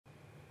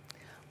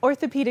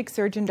Orthopedic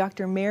surgeon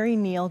Dr. Mary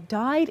Neal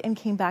died and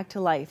came back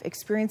to life,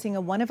 experiencing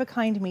a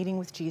one-of-a-kind meeting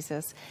with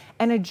Jesus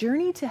and a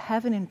journey to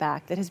heaven and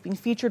back that has been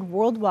featured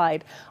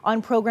worldwide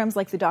on programs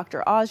like The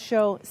Dr. Oz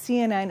Show,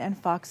 CNN, and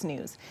Fox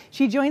News.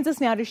 She joins us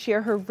now to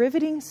share her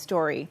riveting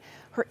story,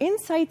 her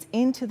insights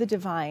into the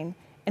divine,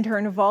 and her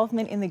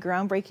involvement in the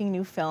groundbreaking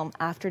new film,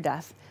 After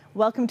Death.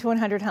 Welcome to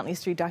 100 Huntley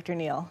Street, Dr.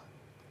 Neal.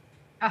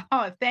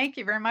 Oh, thank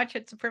you very much.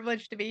 It's a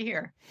privilege to be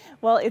here.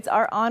 Well, it's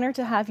our honor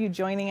to have you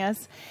joining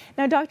us.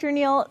 Now, Dr.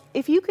 Neal,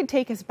 if you could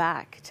take us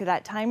back to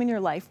that time in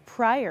your life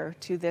prior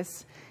to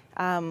this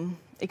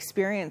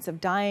experience of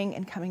dying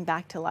and coming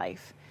back to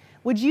life,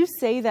 would you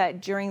say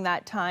that during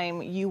that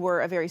time you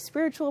were a very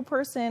spiritual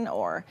person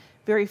or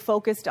very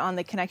focused on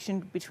the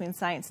connection between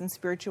science and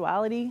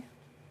spirituality?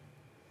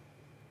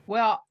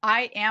 Well,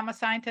 I am a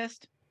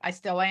scientist. I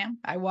still am.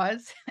 I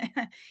was.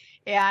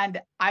 And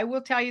I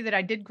will tell you that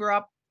I did grow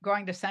up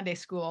going to Sunday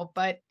school,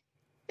 but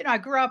I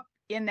grew up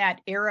in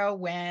that era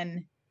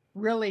when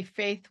really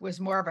faith was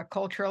more of a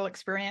cultural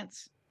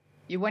experience.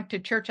 You went to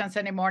church on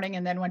Sunday morning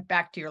and then went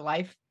back to your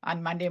life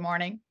on Monday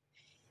morning.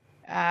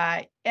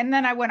 And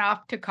then I went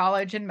off to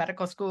college and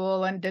medical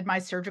school and did my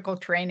surgical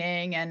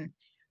training. And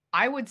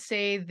I would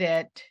say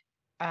that,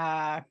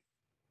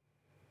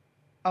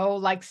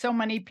 like so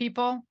many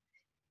people,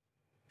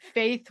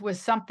 faith was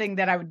something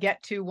that I would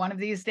get to one of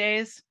these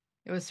days.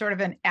 It was sort of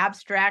an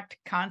abstract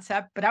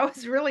concept, but I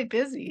was really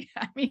busy.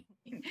 I mean,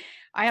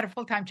 I had a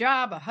full-time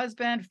job, a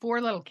husband, 4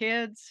 little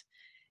kids.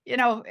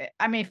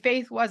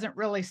 Faith wasn't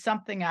really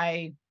something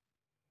I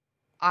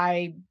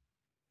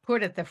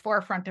put at the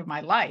forefront of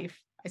my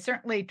life. I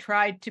certainly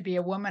tried to be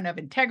a woman of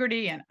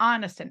integrity and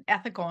honest and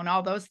ethical and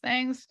all those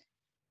things.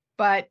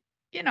 But,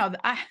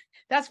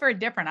 that's very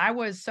different. I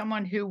was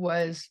someone who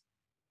was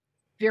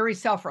very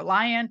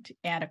self-reliant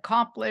and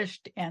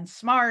accomplished and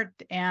smart,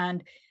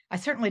 and I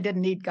certainly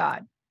didn't need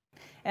God.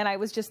 And I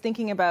was just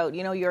thinking about,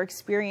 your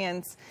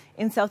experience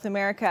in South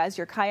America as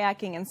you're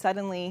kayaking and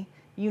suddenly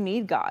you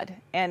need God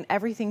and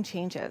everything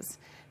changes.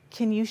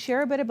 Can you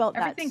share a bit about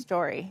that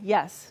story?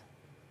 Yes.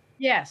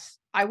 Yes.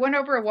 I went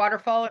over a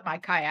waterfall in my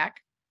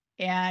kayak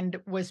and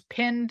was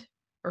pinned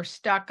or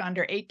stuck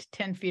under 8 to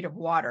 10 feet of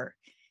water.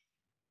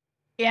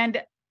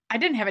 And I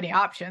didn't have any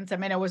options.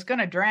 I was going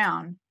to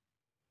drown.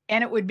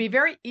 And it would be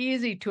very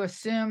easy to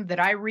assume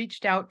that I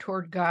reached out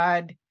toward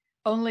God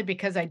only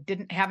because I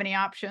didn't have any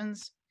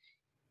options.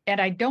 And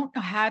I don't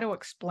know how to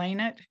explain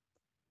it,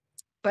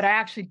 but I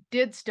actually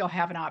did still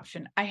have an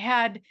option. I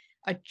had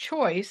a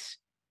choice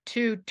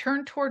to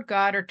turn toward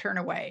God or turn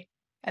away.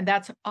 And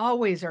that's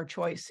always our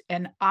choice.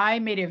 And I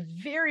made a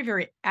very,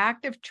 very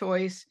active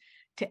choice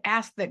to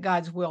ask that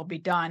God's will be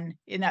done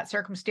in that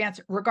circumstance,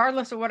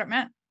 regardless of what it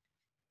meant.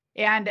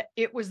 And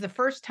it was the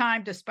first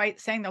time, despite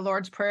saying the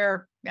Lord's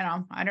Prayer,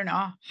 I don't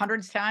know,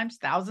 hundreds of times,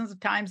 thousands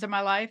of times in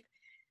my life,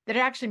 that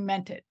it actually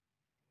meant it.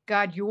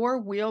 God, your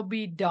will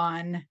be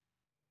done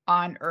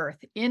on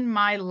earth in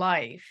my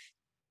life,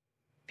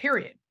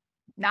 period.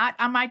 Not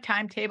on my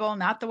timetable,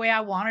 not the way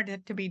I wanted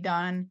it to be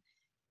done,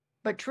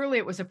 but truly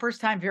it was the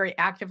first time very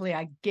actively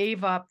I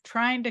gave up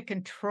trying to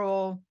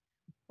control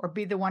or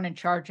be the one in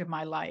charge of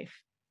my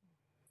life.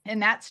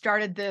 And that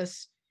started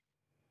this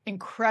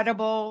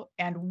incredible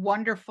and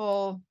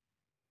wonderful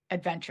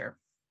adventure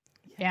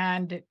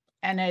and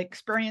an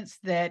experience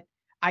that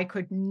I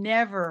could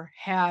never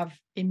have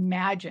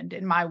imagined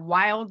in my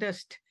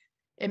wildest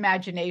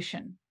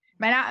imagination.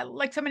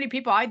 Like so many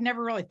people, I'd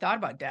never really thought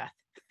about death.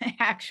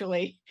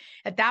 Actually,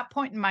 at that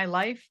point in my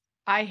life,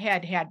 I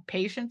had had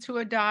patients who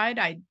had died.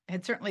 I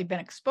had certainly been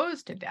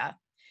exposed to death.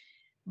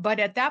 But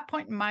at that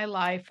point in my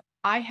life,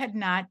 I had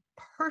not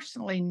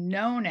personally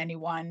known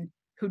anyone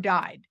who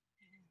died.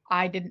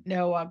 I didn't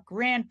know a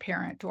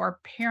grandparent or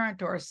a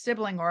parent or a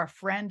sibling or a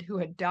friend who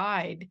had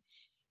died.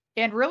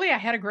 And really, I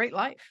had a great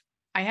life.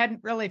 I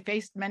hadn't really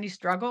faced many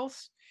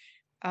struggles.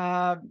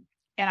 And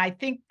I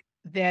think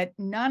that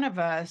none of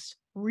us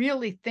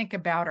really think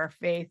about our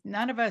faith.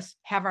 None of us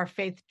have our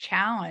faith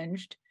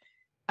challenged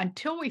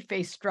until we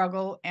face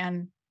struggle,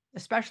 and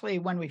especially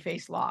when we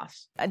face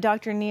loss.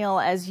 Dr. Neal,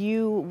 as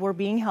you were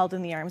being held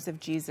in the arms of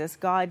Jesus,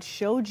 God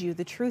showed you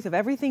the truth of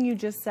everything you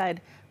just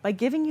said by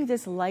giving you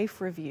this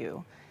life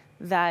review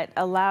that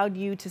allowed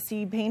you to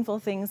see painful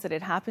things that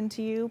had happened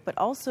to you, but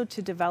also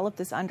to develop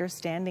this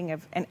understanding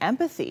of an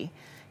empathy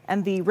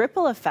and the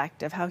ripple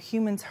effect of how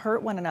humans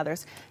hurt one another.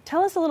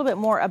 Tell us a little bit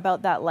more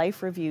about that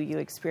life review you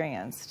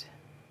experienced.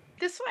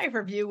 This life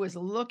review was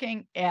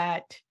looking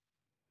at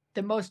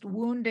the most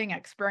wounding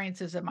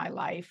experiences of my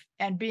life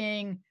and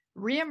being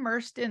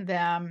re-immersed in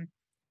them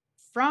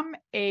from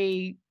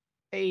a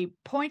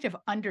point of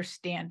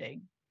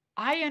understanding.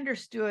 I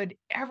understood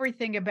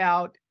everything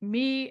about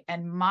me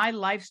and my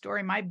life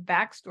story, my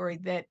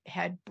backstory that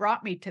had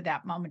brought me to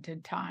that moment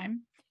in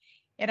time.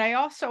 And I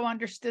also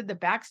understood the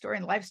backstory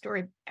and life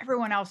story of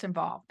everyone else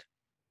involved.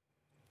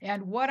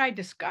 And what I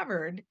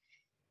discovered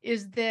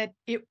is that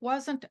it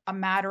wasn't a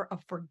matter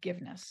of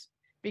forgiveness.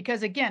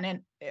 Because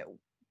again,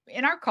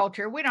 in our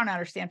culture, we don't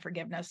understand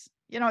forgiveness.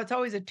 It's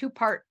always a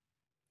 2-part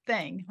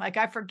thing. Like,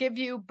 I forgive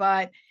you,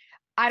 but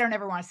I don't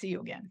ever want to see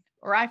you again,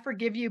 or I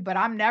forgive you, but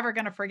I'm never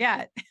going to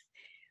forget.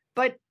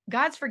 But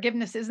God's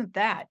forgiveness isn't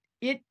that.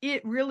 It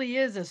really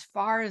is as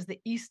far as the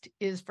east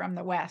is from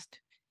the west.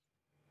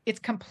 It's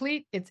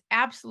complete, it's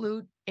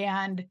absolute.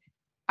 And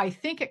I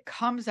think it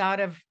comes out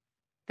of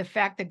the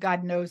fact that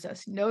God knows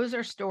us, knows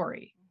our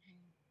story.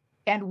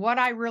 And what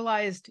I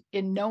realized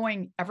in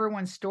knowing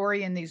everyone's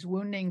story in these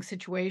wounding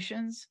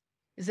situations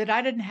is that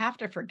I didn't have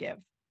to forgive.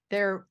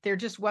 There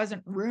just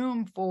wasn't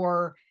room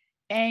for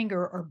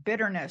anger or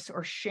bitterness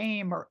or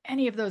shame or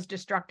any of those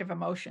destructive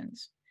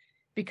emotions,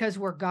 because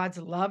where God's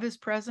love is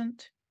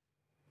present,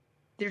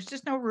 there's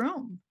just no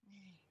room.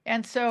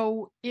 And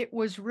so it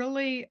was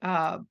really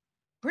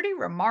pretty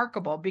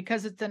remarkable,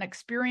 because it's an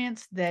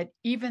experience that,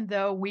 even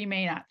though we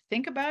may not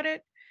think about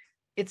it,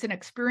 it's an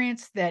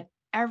experience that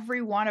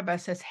every one of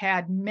us has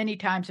had many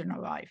times in our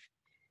life.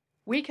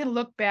 We can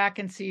look back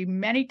and see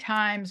many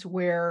times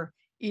where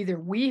either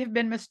we have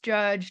been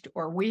misjudged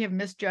or we have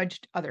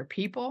misjudged other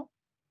people.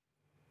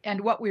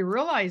 And what we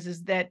realize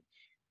is that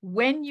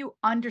when you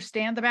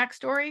understand the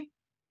backstory,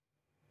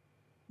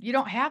 you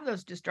don't have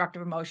those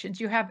destructive emotions.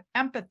 You have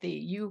empathy,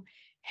 you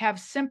have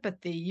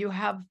sympathy, you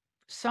have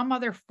some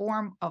other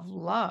form of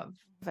love.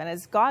 And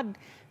as God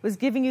was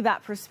giving you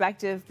that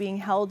perspective, being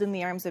held in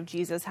the arms of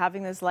Jesus,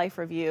 having this life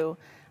review,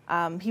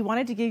 he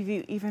wanted to give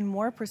you even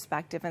more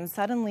perspective. And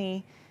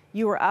suddenly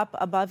you were up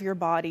above your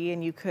body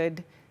and you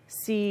could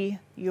see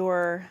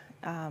your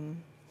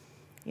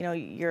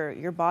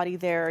body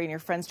there and your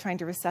friends trying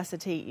to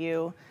resuscitate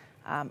you.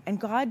 And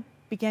God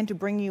began to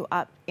bring you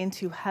up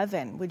into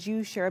heaven. Would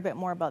you share a bit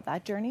more about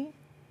that journey?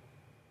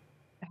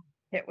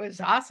 It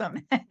was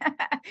awesome.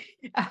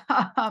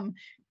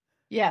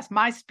 Yes,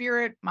 my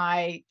spirit,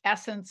 my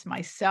essence,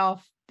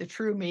 myself, the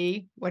true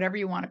me, whatever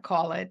you want to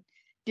call it,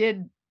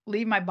 did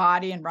leave my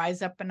body and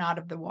rise up and out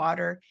of the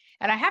water.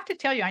 And I have to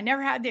tell you, I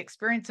never had the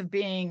experience of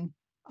being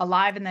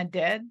alive and then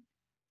dead,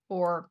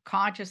 or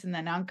conscious and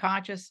then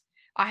unconscious.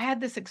 I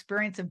had this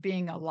experience of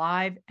being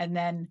alive and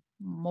then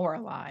more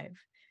alive,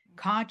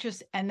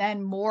 conscious and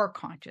then more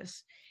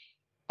conscious.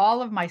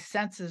 All of my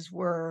senses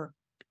were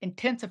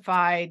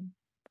intensified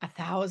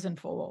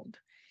 1,000-fold.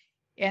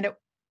 And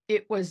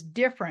it was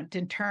different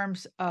in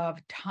terms of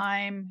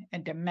time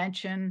and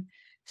dimension,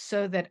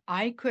 so that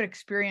I could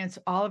experience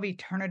all of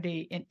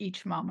eternity in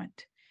each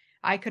moment.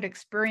 I could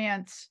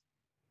experience,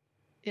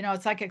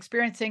 it's like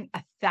experiencing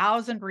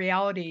 1,000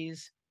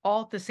 realities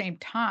all at the same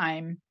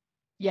time,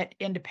 yet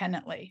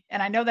independently.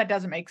 And I know that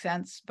doesn't make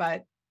sense,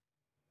 but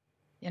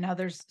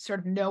there's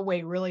sort of no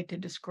way really to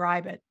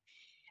describe it.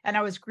 And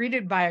I was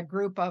greeted by a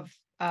group of,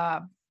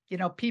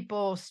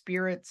 people,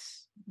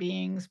 spirits,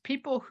 beings,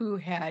 people who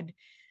had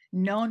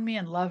known me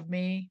and loved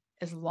me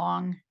as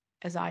long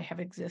as I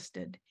have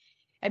existed.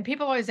 And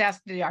people always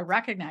ask, did I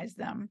recognize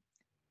them?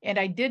 And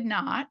I did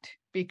not,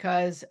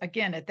 because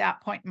again, at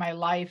that point in my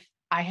life,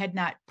 I had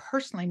not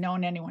personally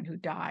known anyone who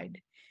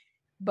died.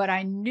 But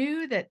I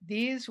knew that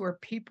these were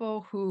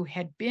people who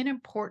had been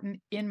important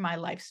in my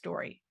life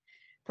story.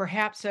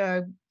 Perhaps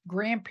a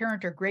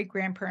grandparent or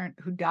great-grandparent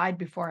who died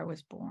before I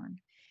was born.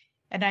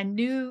 And I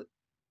knew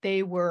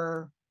they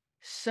were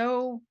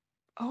so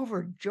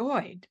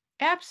overjoyed,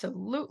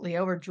 absolutely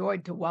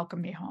overjoyed to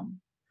welcome me home.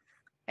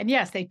 And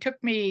yes, they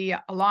took me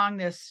along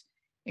this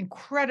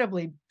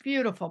incredibly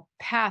beautiful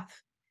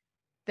path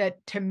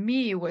that to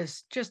me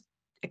was just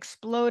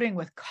exploding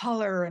with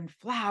color and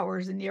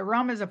flowers and the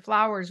aromas of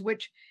flowers,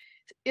 which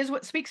is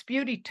what speaks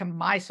beauty to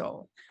my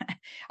soul.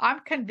 I'm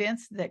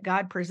convinced that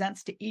God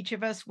presents to each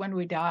of us when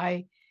we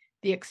die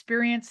the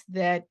experience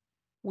that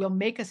will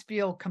make us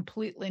feel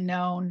completely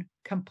known,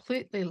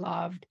 completely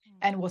loved,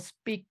 and will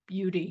speak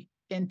beauty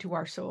into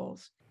our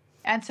souls.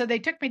 And so they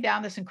took me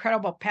down this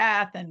incredible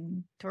path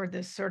and toward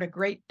this sort of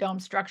great dome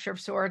structure of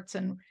sorts.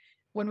 And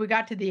when we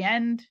got to the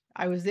end,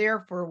 I was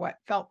there for what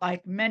felt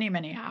like many,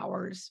 many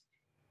hours,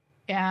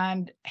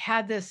 and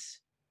had this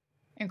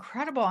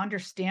incredible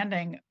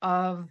understanding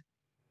of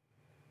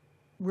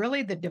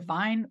really the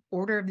divine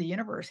order of the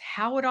universe,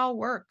 how it all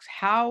works,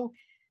 how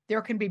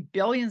there can be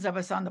billions of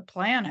us on the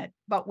planet,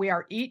 but we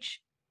are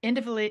each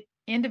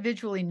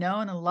individually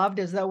known and loved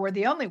as though we're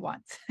the only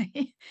ones.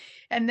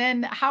 And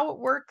then how it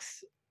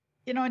works,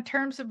 in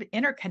terms of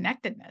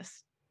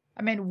interconnectedness.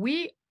 I mean,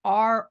 we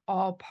are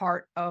all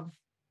part of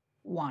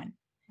one,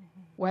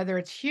 whether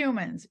it's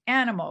humans,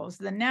 animals,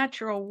 the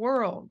natural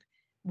world.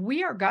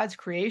 We are God's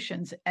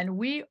creations, and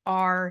we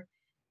are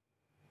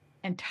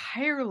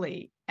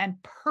entirely and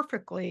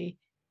perfectly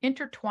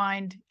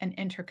intertwined and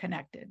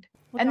interconnected.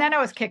 Well, and then I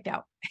was kicked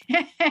out.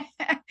 That's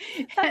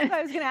what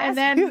I was going to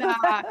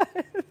ask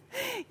you.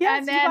 Yes,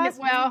 and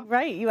then,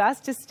 right, you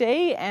asked to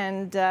stay,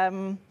 and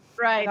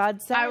right,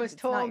 God said I was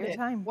told it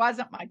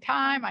wasn't my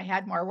time. I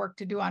had more work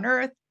to do on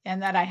earth,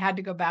 and that I had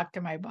to go back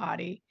to my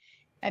body.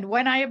 And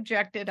when I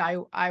objected,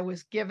 I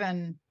was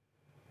given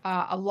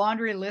a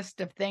laundry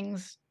list of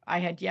things I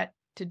had yet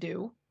to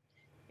do.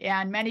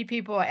 And many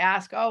people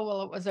ask, oh,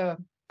 well, it was a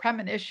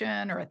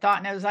premonition or a thought.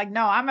 And I was like,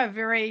 no, I'm a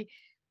very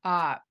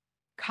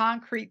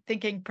concrete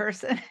thinking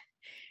person.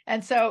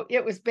 And so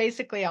it was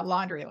basically a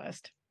laundry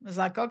list. It was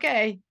like,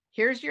 okay,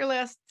 here's your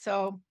list.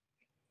 So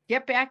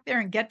get back there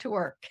and get to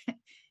work.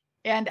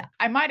 And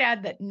I might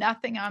add that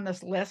nothing on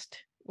this list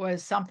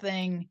was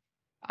something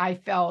I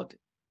felt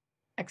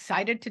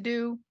excited to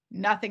do.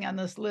 Nothing on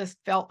this list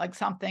felt like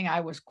something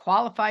I was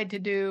qualified to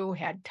do,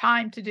 had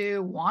time to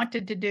do,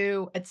 wanted to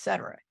do,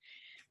 etc.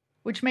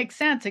 Which makes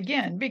sense,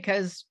 again,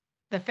 because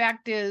the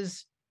fact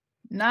is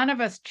none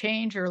of us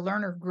change or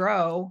learn or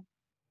grow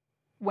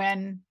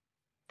when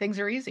things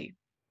are easy.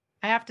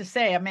 I have to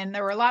say, I mean,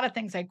 there were a lot of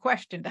things I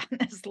questioned on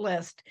this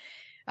list.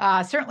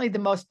 Certainly the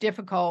most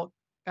difficult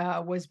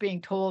was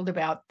being told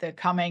about the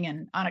coming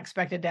and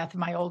unexpected death of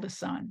my oldest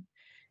son,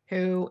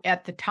 who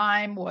at the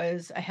time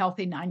was a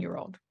healthy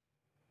 9-year-old.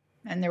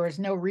 And there was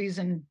no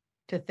reason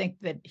to think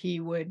that he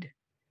would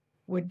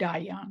die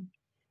young.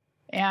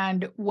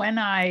 And when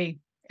I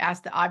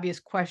asked the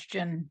obvious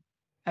question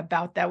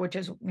about that, which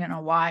is,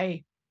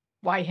 why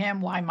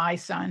him, why my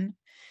son,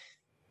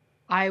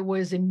 I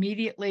was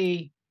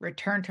immediately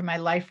returned to my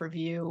life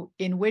review,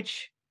 in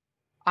which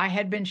I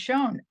had been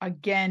shown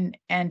again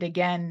and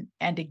again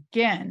and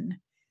again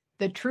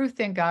the truth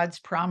in God's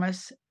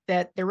promise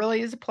that there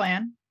really is a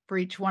plan for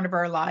each one of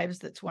our lives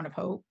that's one of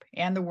hope,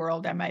 and the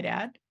world, I might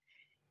add,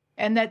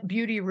 and that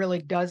beauty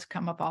really does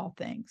come of all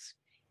things.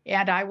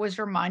 And I was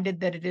reminded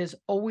that it is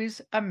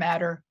always a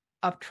matter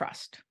of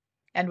trust.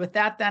 And with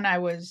that, then I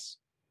was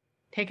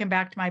taken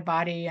back to my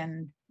body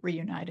and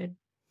reunited.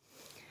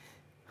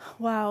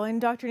 Wow.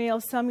 And Dr.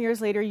 Neal, some years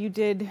later, you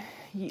did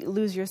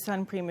lose your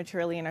son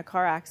prematurely in a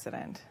car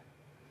accident.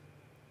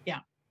 Yeah.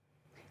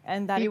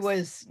 And that he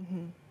was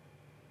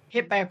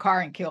hit by a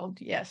car and killed.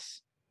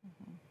 Yes.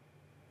 Mm-hmm.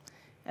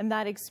 And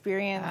that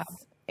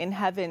experience in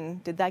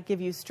heaven, did that give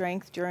you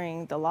strength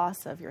during the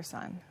loss of your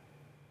son?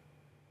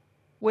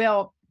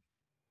 Well,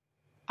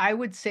 I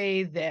would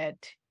say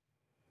that,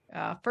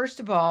 first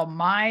of all,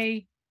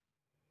 my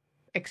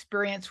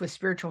experience with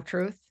spiritual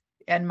truth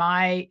and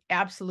my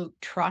absolute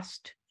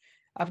trust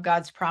of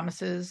God's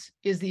promises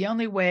is the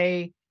only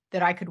way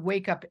that I could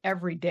wake up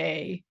every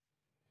day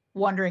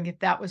wondering if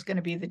that was going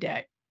to be the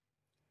day.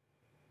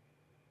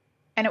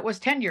 And it was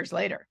 10 years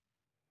later.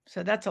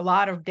 So that's a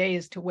lot of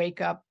days to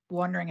wake up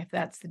wondering if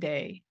that's the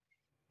day.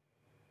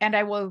 And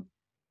I will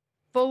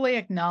fully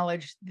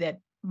acknowledge that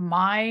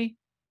my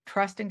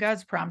trust in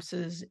God's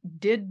promises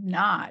did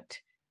not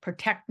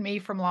protect me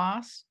from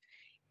loss,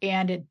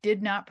 and it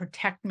did not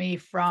protect me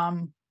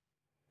from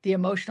the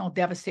emotional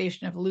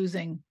devastation of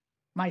losing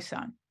my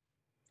son.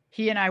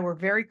 He and I were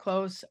very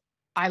close.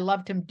 I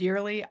loved him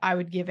dearly. I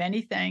would give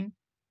anything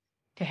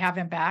to have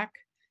him back.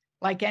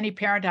 Like any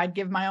parent, I'd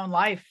give my own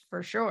life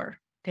for sure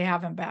to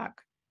have him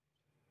back.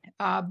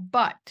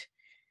 But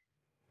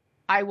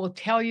I will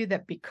tell you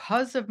that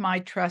because of my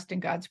trust in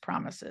God's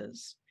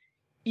promises,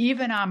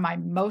 even on my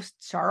most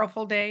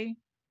sorrowful day,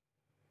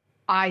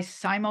 I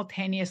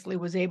simultaneously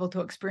was able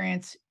to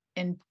experience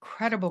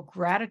incredible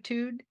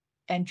gratitude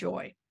and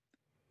joy.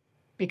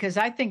 Because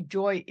I think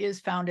joy is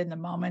found in the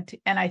moment,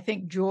 and I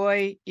think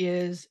joy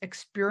is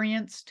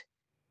experienced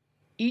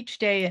each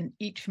day and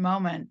each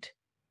moment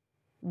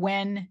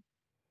when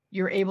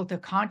you're able to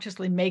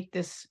consciously make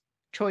this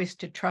choice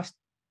to trust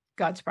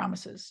God's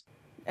promises.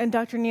 And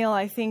Dr. Neal,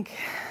 I think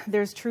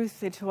there's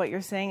truth to what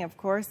you're saying, of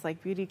course,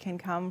 like beauty can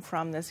come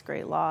from this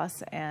great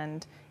loss.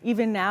 And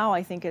even now,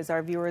 I think as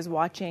our viewers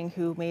watching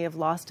who may have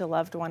lost a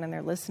loved one and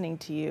they're listening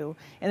to you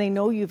and they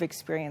know you've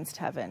experienced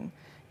heaven,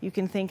 you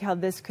can think how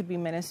this could be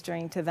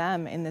ministering to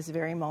them in this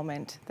very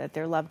moment that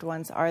their loved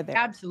ones are there.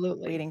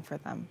 Absolutely. Waiting for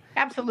them.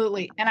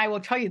 Absolutely. And I will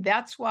tell you,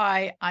 that's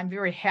why I'm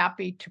very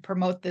happy to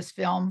promote this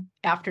film,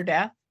 After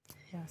Death.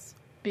 Yes.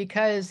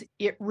 Because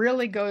it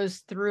really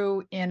goes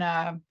through in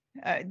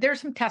there's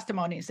some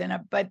testimonies in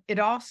it, but it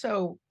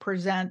also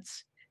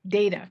presents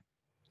data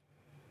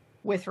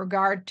with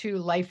regard to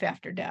life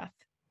after death.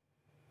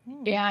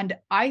 And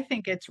I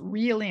think it's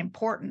really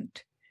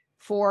important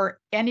for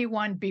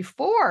anyone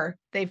before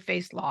they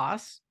face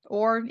loss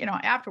or,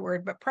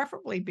 afterward, but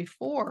preferably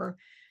before,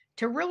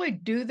 to really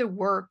do the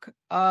work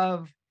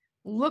of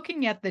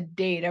looking at the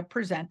data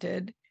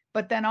presented,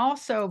 but then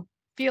also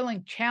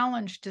feeling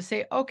challenged to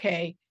say,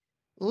 okay,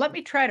 let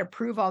me try to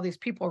prove all these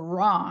people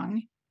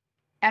wrong.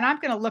 And I'm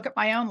going to look at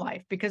my own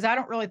life because I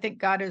don't really think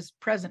God is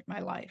present in my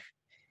life.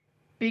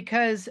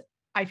 Because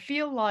I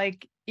feel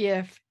like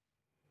if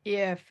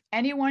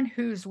anyone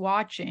who's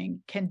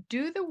watching can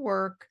do the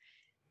work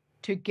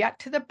to get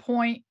to the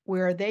point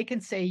where they can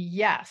say,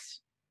 yes,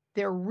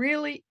 there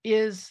really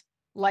is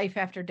life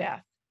after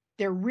death.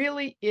 There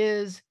really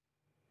is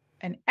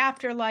an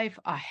afterlife,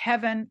 a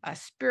heaven, a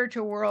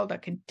spiritual world, a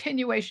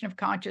continuation of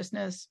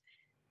consciousness,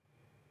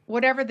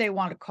 whatever they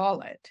want to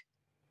call it.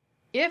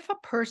 If a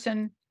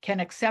person can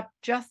accept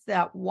just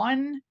that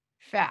one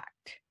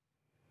fact,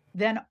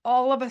 then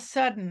all of a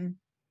sudden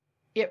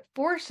it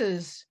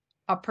forces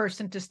a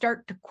person to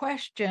start to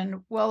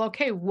question, well,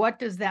 okay, what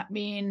does that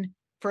mean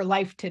for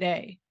life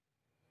today?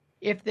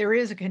 If there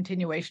is a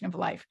continuation of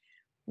life,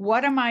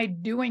 what am I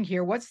doing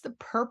here? What's the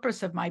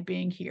purpose of my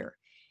being here?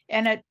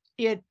 And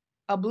it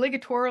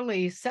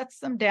obligatorily sets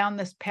them down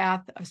this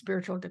path of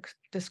spiritual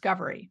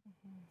discovery.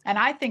 And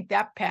I think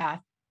that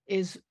path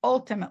is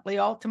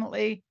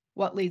ultimately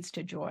what leads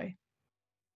to joy.